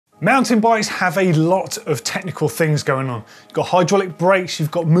Mountain bikes have a lot of technical things going on. You've got hydraulic brakes, you've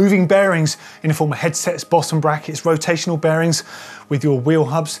got moving bearings in the form of headsets, bottom brackets, rotational bearings with your wheel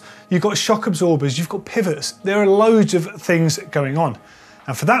hubs. You've got shock absorbers, you've got pivots. There are loads of things going on.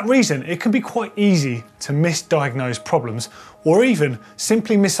 And for that reason, it can be quite easy to misdiagnose problems or even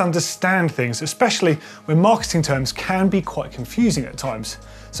simply misunderstand things, especially when marketing terms can be quite confusing at times.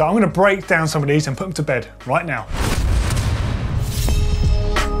 So I'm going to break down some of these and put them to bed right now.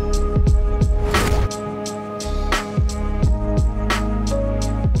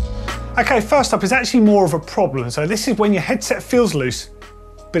 Okay, first up is actually more of a problem. So this is when your headset feels loose,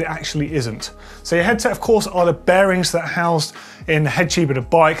 but it actually isn't. So your headset, of course, are the bearings that are housed in the head tube of the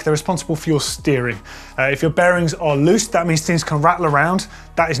bike. They're responsible for your steering. If your bearings are loose, that means things can rattle around.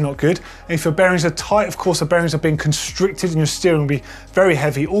 That is not good. And if your bearings are tight, of course, the bearings are being constricted and your steering will be very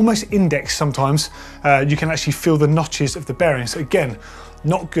heavy, almost indexed sometimes. You can actually feel the notches of the bearings. So again,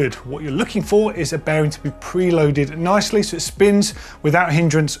 not good. What you're looking for is a bearing to be preloaded nicely so it spins without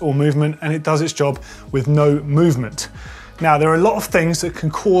hindrance or movement, and it does its job with no movement. Now, there are a lot of things that can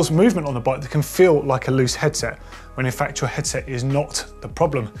cause movement on the bike that can feel like a loose headset, when in fact your headset is not the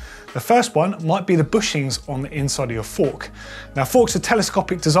problem. The first one might be the bushings on the inside of your fork. Now, fork's a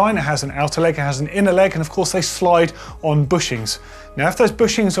telescopic design. It has an outer leg, it has an inner leg, and of course they slide on bushings. Now, if those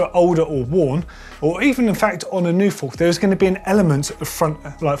bushings are older or worn, or even in fact on a new fork, there's going to be an element of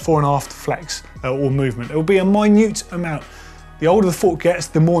front, like fore and aft flex or movement. It will be a minute amount. The older the fork gets,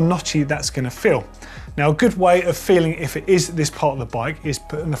 the more notchy that's going to feel. Now, a good way of feeling if it is this part of the bike is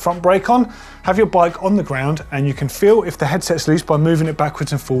putting the front brake on, have your bike on the ground, and you can feel if the headset's loose by moving it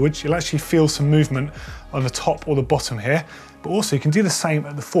backwards and forwards. You'll actually feel some movement on the top or the bottom here, but also you can do the same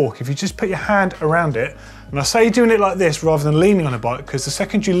at the fork. If you just put your hand around it, and I say doing it like this rather than leaning on a bike, because the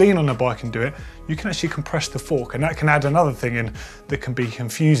second you lean on a bike and do it, you can actually compress the fork, and that can add another thing in that can be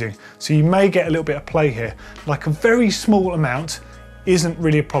confusing. So you may get a little bit of play here. Like a very small amount isn't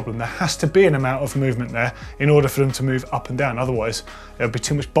really a problem. There has to be an amount of movement there in order for them to move up and down. Otherwise, there'll be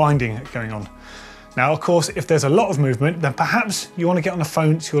too much binding going on. Now, of course, if there's a lot of movement, then perhaps you want to get on the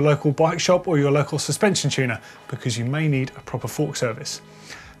phone to your local bike shop or your local suspension tuner, because you may need a proper fork service.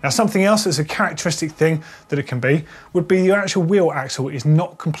 Now, something else that's a characteristic thing that it can be would be your actual wheel axle is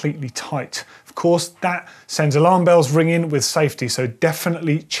not completely tight. Of course, that sends alarm bells ringing with safety, so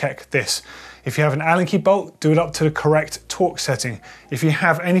definitely check this. If you have an Allen key bolt, do it up to the correct torque setting. If you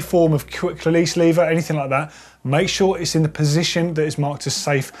have any form of quick release lever, anything like that, make sure it's in the position that is marked as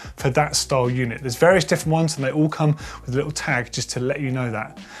safe for that style unit. There's various different ones and they all come with a little tag just to let you know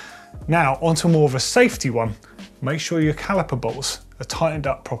that. Now, onto more of a safety one. Make sure your caliper bolts are tightened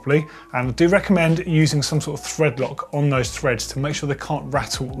up properly, and I do recommend using some sort of thread lock on those threads to make sure they can't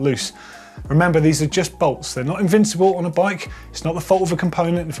rattle loose. Remember, these are just bolts. They're not invincible on a bike. It's not the fault of a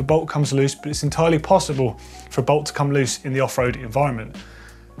component if a bolt comes loose, but it's entirely possible for a bolt to come loose in the off-road environment.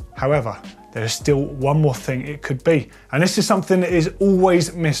 However, there is still one more thing it could be, and this is something that is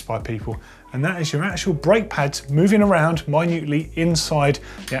always missed by people, and that is your actual brake pads moving around minutely inside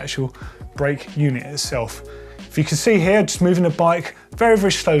the actual brake unit itself. If you can see here, just moving the bike very,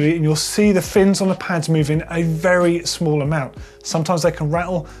 very slowly, and you'll see the fins on the pads moving a very small amount. Sometimes they can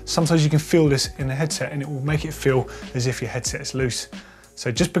rattle, sometimes you can feel this in the headset, and it will make it feel as if your headset is loose. So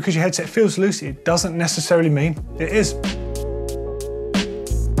just because your headset feels loose, it doesn't necessarily mean it is.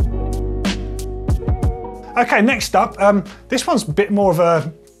 Okay, next up, this one's a bit more of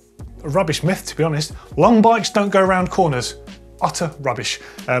a rubbish myth, to be honest. Long bikes don't go around corners. Utter rubbish.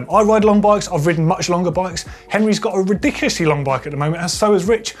 I ride long bikes, I've ridden much longer bikes. Henry's got a ridiculously long bike at the moment, and so has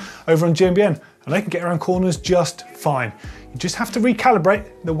Rich over on GMBN, and they can get around corners just fine. You just have to recalibrate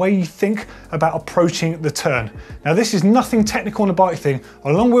the way you think about approaching the turn. Now, this is nothing technical on a bike thing.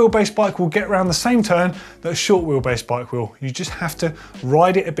 A long wheelbase bike will get around the same turn that a short wheelbase bike will. You just have to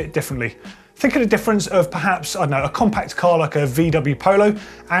ride it a bit differently. Think of the difference of perhaps, I don't know, a compact car like a VW Polo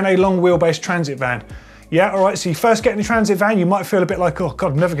and a long wheelbase transit van. Yeah, all right, so you first get in the transit van, you might feel a bit like, oh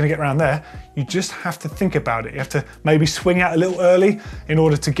God, I'm never gonna get around there. You just have to think about it. You have to maybe swing out a little early in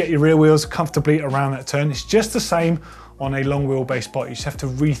order to get your rear wheels comfortably around that turn. It's just the same on a long wheelbase bike. You just have to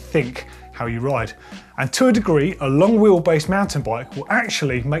rethink how you ride. And to a degree, a long wheelbase mountain bike will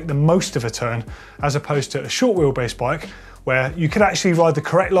actually make the most of a turn as opposed to a short wheelbase bike, where you could actually ride the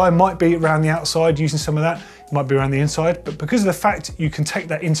correct line, might be around the outside using some of that, it might be around the inside, but because of the fact you can take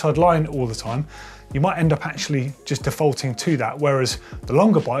that inside line all the time, you might end up actually just defaulting to that, whereas the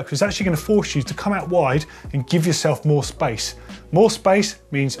longer bike is actually going to force you to come out wide and give yourself more space. More space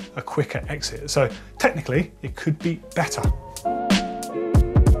means a quicker exit, so technically it could be better.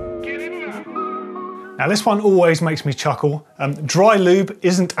 Now this one always makes me chuckle. Dry lube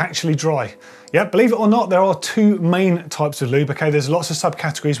isn't actually dry. Yeah, believe it or not, there are two main types of lube. Okay, there's lots of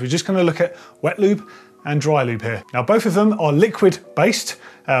subcategories. We're just gonna look at wet lube and dry lube here. Now both of them are liquid based.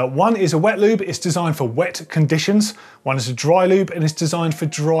 One is a wet lube, it's designed for wet conditions. One is a dry lube and it's designed for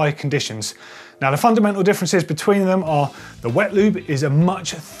dry conditions. Now the fundamental differences between them are the wet lube is a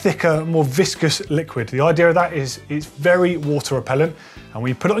much thicker, more viscous liquid. The idea of that is it's very water repellent, and when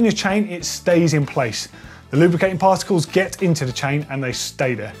you put it on your chain, it stays in place. The lubricating particles get into the chain and they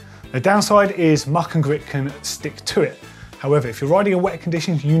stay there. The downside is muck and grit can stick to it. However, if you're riding in wet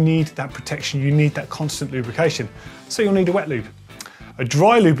conditions, you need that protection, you need that constant lubrication. So you'll need a wet lube. A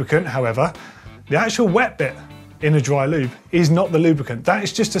dry lubricant, however, the actual wet bit in a dry lube is not the lubricant. That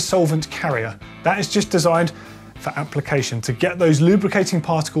is just a solvent carrier. That is just designed for application to get those lubricating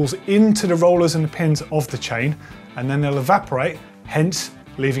particles into the rollers and the pins of the chain, and then they'll evaporate, hence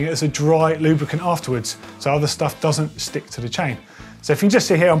leaving it as a dry lubricant afterwards, so other stuff doesn't stick to the chain. So if you just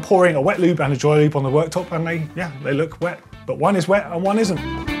see here, I'm pouring a wet lube and a dry lube on the worktop, and they look wet, but one is wet and one isn't.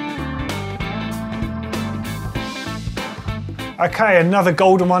 Okay, another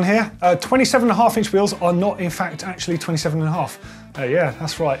golden one here. 27.5-inch wheels are not in fact actually 27.5. Yeah,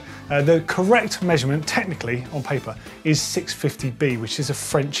 that's right. The correct measurement, technically on paper, is 650B, which is a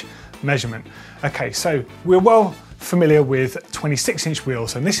French measurement. Okay, so we're well familiar with 26-inch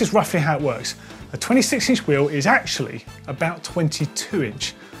wheels, and this is roughly how it works. A 26-inch wheel is actually about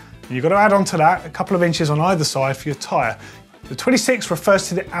 22-inch. You've got to add on to that a couple of inches on either side for your tyre. The 26 refers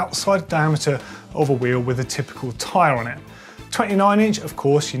to the outside diameter of a wheel with a typical tyre on it. 29-inch, of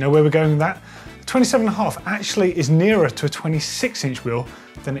course, you know where we're going with that. 27.5 actually is nearer to a 26-inch wheel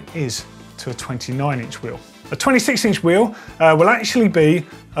than it is to a 29-inch wheel. A 26-inch wheel will actually be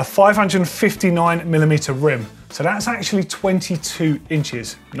a 559mm rim. So that's actually 22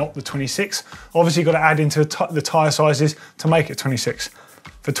 inches, not the 26. Obviously you've got to add into the tyre sizes to make it 26.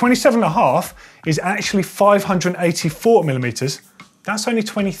 For 27.5 is actually 584mm. That's only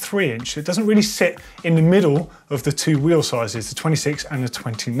 23-inch. It doesn't really sit in the middle of the two wheel sizes, the 26 and the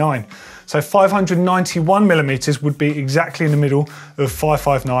 29. So 591mm would be exactly in the middle of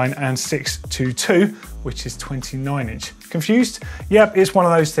 559 and 622, which is 29-inch. Confused? Yep, it's one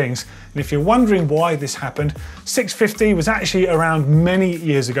of those things. And if you're wondering why this happened, 650 was actually around many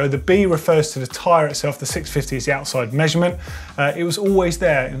years ago. The B refers to the tyre itself, the 650 is the outside measurement. It was always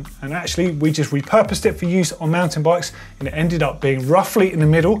there, and actually we just repurposed it for use on mountain bikes, and it ended up being roughly in the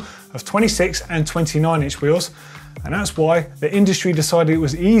middle of 26 and 29-inch wheels. And that's why the industry decided it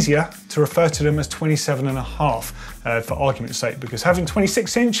was easier to refer to them as 27.5 for argument's sake, because having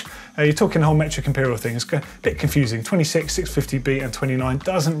 26-inch, you're talking the whole metric imperial thing. It's a bit confusing. 26, 650B and 29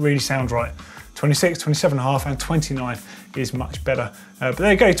 doesn't really sound right. 26, 27.5 and 29 is much better. But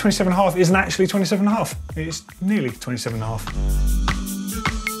there you go, 27.5 isn't actually 27.5. It's nearly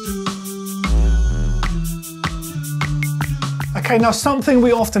 27.5. Okay, now something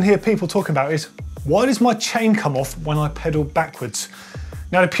we often hear people talk about is, why does my chain come off when I pedal backwards?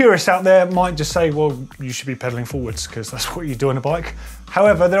 Now the purists out there might just say, well, you should be pedaling forwards because that's what you do on a bike.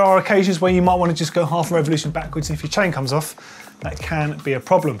 However, there are occasions where you might want to just go half a revolution backwards, and if your chain comes off, that can be a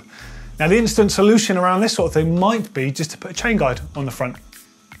problem. Now the instant solution around this sort of thing might be just to put a chain guide on the front,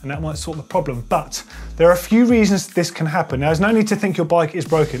 and that might sort the problem. But there are a few reasons this can happen. Now there's no need to think your bike is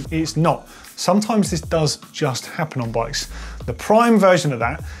broken, it's not. Sometimes this does just happen on bikes. The prime version of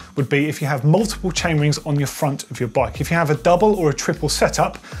that would be if you have multiple chain rings on your front of your bike. If you have a double or a triple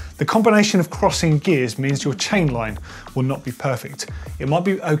setup, the combination of crossing gears means your chain line will not be perfect. It might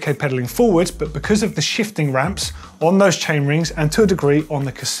be okay pedaling forwards, but because of the shifting ramps on those chain rings and to a degree on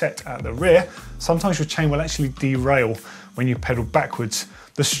the cassette at the rear, sometimes your chain will actually derail when you pedal backwards.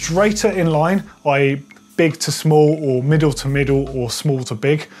 The straighter in line, i.e. big to small or middle to middle or small to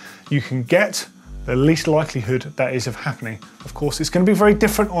big, you can get, the least likelihood that is of happening. Of course, it's going to be very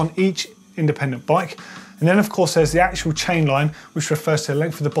different on each independent bike. And then of course there's the actual chain line, which refers to the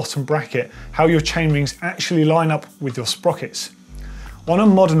length of the bottom bracket, how your chain rings actually line up with your sprockets. On a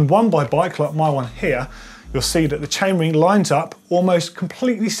modern one-by bike like my one here, you'll see that the chain ring lines up almost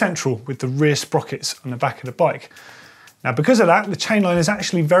completely central with the rear sprockets on the back of the bike. Now because of that, the chain line is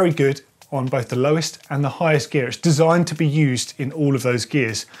actually very good on both the lowest and the highest gear. It's designed to be used in all of those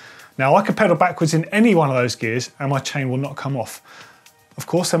gears. Now I could pedal backwards in any one of those gears and my chain will not come off. Of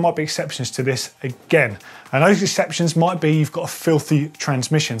course, there might be exceptions to this again. And those exceptions might be you've got a filthy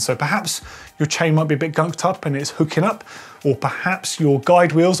transmission. So perhaps your chain might be a bit gunked up and it's hooking up, or perhaps your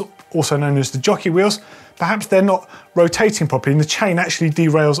guide wheels, also known as the jockey wheels, perhaps they're not rotating properly and the chain actually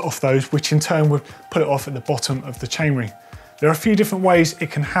derails off those, which in turn would put it off at the bottom of the chainring. There are a few different ways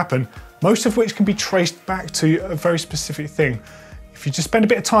it can happen, most of which can be traced back to a very specific thing. If you just spend a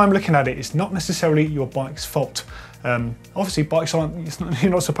bit of time looking at it, it's not necessarily your bike's fault. Obviously bikes you're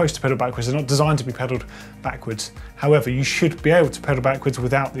not supposed to pedal backwards, they're not designed to be pedaled backwards. However, you should be able to pedal backwards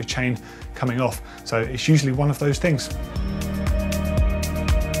without the chain coming off. So it's usually one of those things.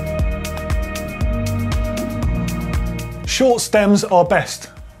 Short stems are best,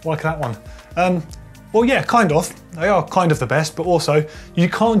 like that one. Well, yeah, kind of. They are kind of the best, but also you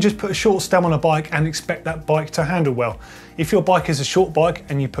can't just put a short stem on a bike and expect that bike to handle well. If your bike is a short bike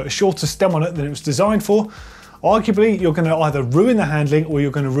and you put a shorter stem on it than it was designed for, arguably you're going to either ruin the handling or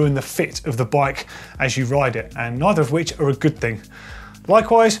you're going to ruin the fit of the bike as you ride it, and neither of which are a good thing.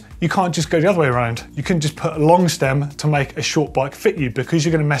 Likewise, you can't just go the other way around. You can just put a long stem to make a short bike fit you, because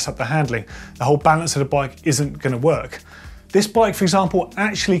you're going to mess up the handling. The whole balance of the bike isn't going to work. This bike, for example,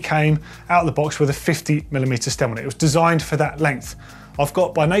 actually came out of the box with a 50mm stem on it. It was designed for that length. I've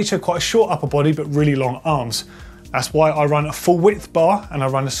got, by nature, quite a short upper body, but really long arms. That's why I run a full width bar and I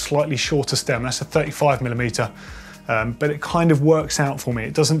run a slightly shorter stem. That's a 35mm. But it kind of works out for me.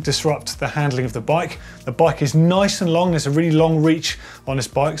 It doesn't disrupt the handling of the bike. The bike is nice and long. There's a really long reach on this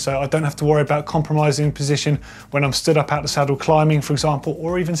bike, so I don't have to worry about compromising position when I'm stood up out the saddle climbing, for example,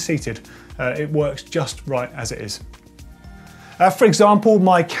 or even seated. It works just right as it is. For example,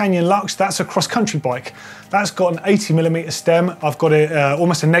 my Canyon Lux, that's a cross-country bike. That's got an 80mm stem. I've got it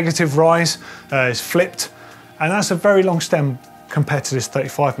almost a negative rise, it's flipped, and that's a very long stem compared to this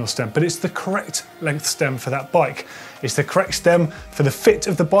 35mm stem, but it's the correct length stem for that bike. It's the correct stem for the fit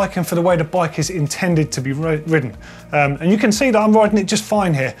of the bike and for the way the bike is intended to be ridden. And you can see that I'm riding it just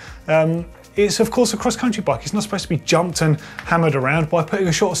fine here. It's of course a cross-country bike. It's not supposed to be jumped and hammered around. By putting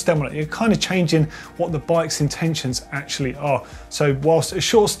a short stem on it, you're kind of changing what the bike's intentions actually are. So whilst a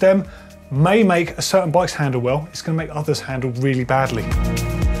short stem may make a certain bikes handle well, it's going to make others handle really badly.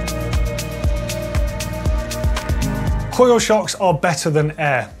 Coil shocks are better than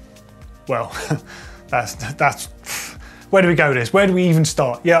air. Well, that's where do we go with this? Where do we even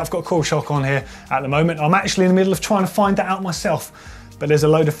start? Yeah, I've got a coil shock on here at the moment. I'm actually in the middle of trying to find that out myself. But there's a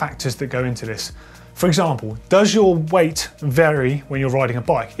load of factors that go into this. For example, does your weight vary when you're riding a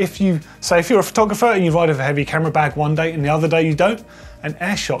bike? If you're a photographer and you ride with a heavy camera bag one day and the other day you don't, an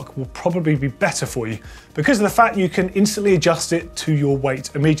air shock will probably be better for you because of the fact you can instantly adjust it to your weight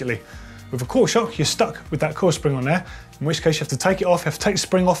immediately. With a coil shock, you're stuck with that coil spring on there, in which case you have to take it off, you have to take the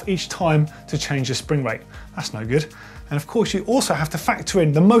spring off each time to change the spring rate. That's no good. And of course, you also have to factor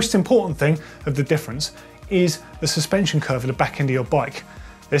in the most important thing of the difference is the suspension curve at the back end of your bike.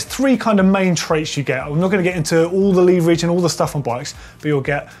 There's three kind of main traits you get. I'm not going to get into all the leverage and all the stuff on bikes, but you'll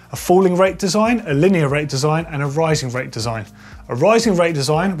get a falling rate design, a linear rate design, and a rising rate design. A rising rate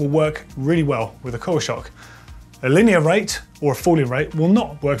design will work really well with a coil shock. A linear rate or a falling rate will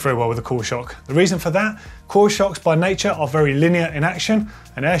not work very well with a coil shock. The reason for that, coil shocks by nature are very linear in action,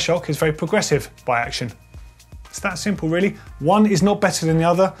 and air shock is very progressive by action. It's that simple really. One is not better than the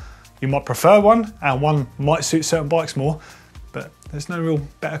other. You might prefer one, and one might suit certain bikes more, but there's no real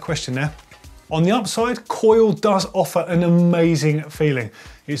better question there. On the upside, coil does offer an amazing feeling.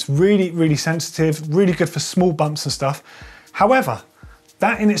 It's really, really sensitive, really good for small bumps and stuff. However,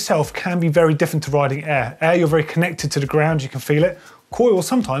 that in itself can be very different to riding air. Air, you're very connected to the ground, you can feel it. Coil,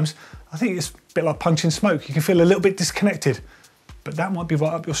 sometimes, I think it's a bit like punching smoke. You can feel a little bit disconnected, but that might be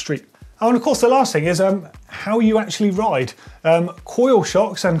right up your street. Oh, and of course, the last thing is how you actually ride. Coil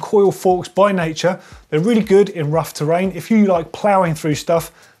shocks and coil forks by nature, they're really good in rough terrain. If you like ploughing through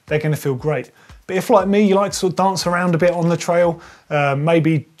stuff, they're going to feel great. But if, like me, you like to sort of dance around a bit on the trail,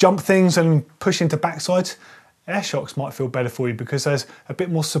 maybe jump things and push into backsides, air shocks might feel better for you because there's a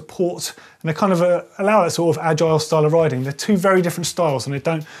bit more support and they kind of allow that sort of agile style of riding. They're two very different styles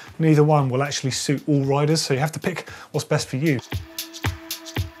and neither one will actually suit all riders, so you have to pick what's best for you.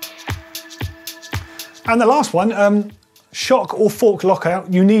 And the last one, shock or fork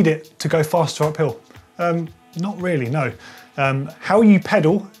lockout, you need it to go faster uphill. Not really, no. How you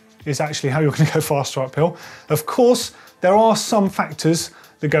pedal is actually how you're going to go faster uphill. Of course, there are some factors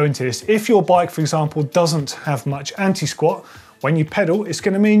that go into this. If your bike, for example, doesn't have much anti-squat, when you pedal, it's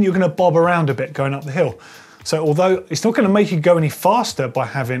going to mean you're going to bob around a bit going up the hill. So although it's not going to make you go any faster by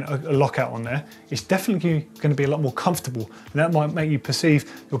having a lockout on there, it's definitely going to be a lot more comfortable. And that might make your perceived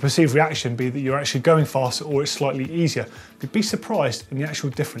reaction be that you're actually going faster or it's slightly easier. You'd be surprised, and the actual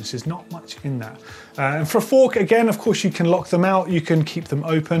difference is not much in that. And for a fork, again, of course, you can lock them out, you can keep them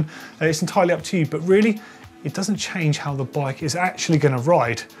open. It's entirely up to you, but really, it doesn't change how the bike is actually going to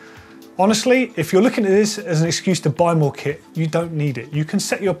ride. Honestly, if you're looking at this as an excuse to buy more kit, you don't need it. You can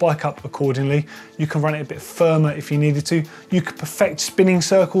set your bike up accordingly. You can run it a bit firmer if you needed to. You could perfect spinning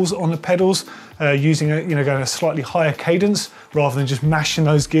circles on the pedals using going a slightly higher cadence rather than just mashing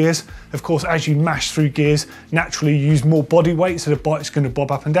those gears. Of course, as you mash through gears, naturally you use more body weight, so the bike's going to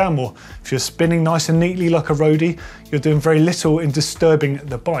bob up and down more. If you're spinning nice and neatly like a roadie, you're doing very little in disturbing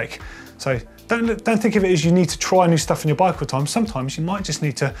the bike. So don't think of it as you need to try new stuff on your bike all the time. Sometimes you might just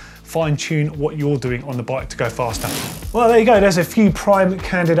need to fine tune what you're doing on the bike to go faster. Well, there you go. There's a few prime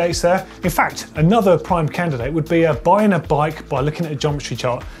candidates there. In fact, another prime candidate would be buying a bike by looking at a geometry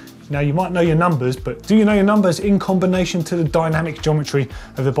chart. Now, you might know your numbers, but do you know your numbers in combination to the dynamic geometry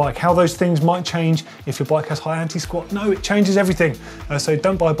of the bike? How those things might change if your bike has high anti-squat? No, it changes everything. So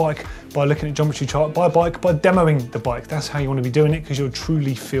don't buy a bike by looking at geometry chart, buy a bike by demoing the bike. That's how you want to be doing it, because you'll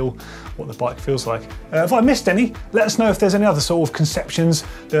truly feel what the bike feels like. If I missed any, let us know if there's any other sort of conceptions,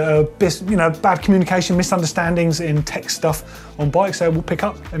 bad communication, misunderstandings in tech stuff on bikes. We'll pick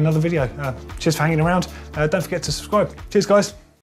up another video. Cheers for hanging around. Don't forget to subscribe. Cheers, guys.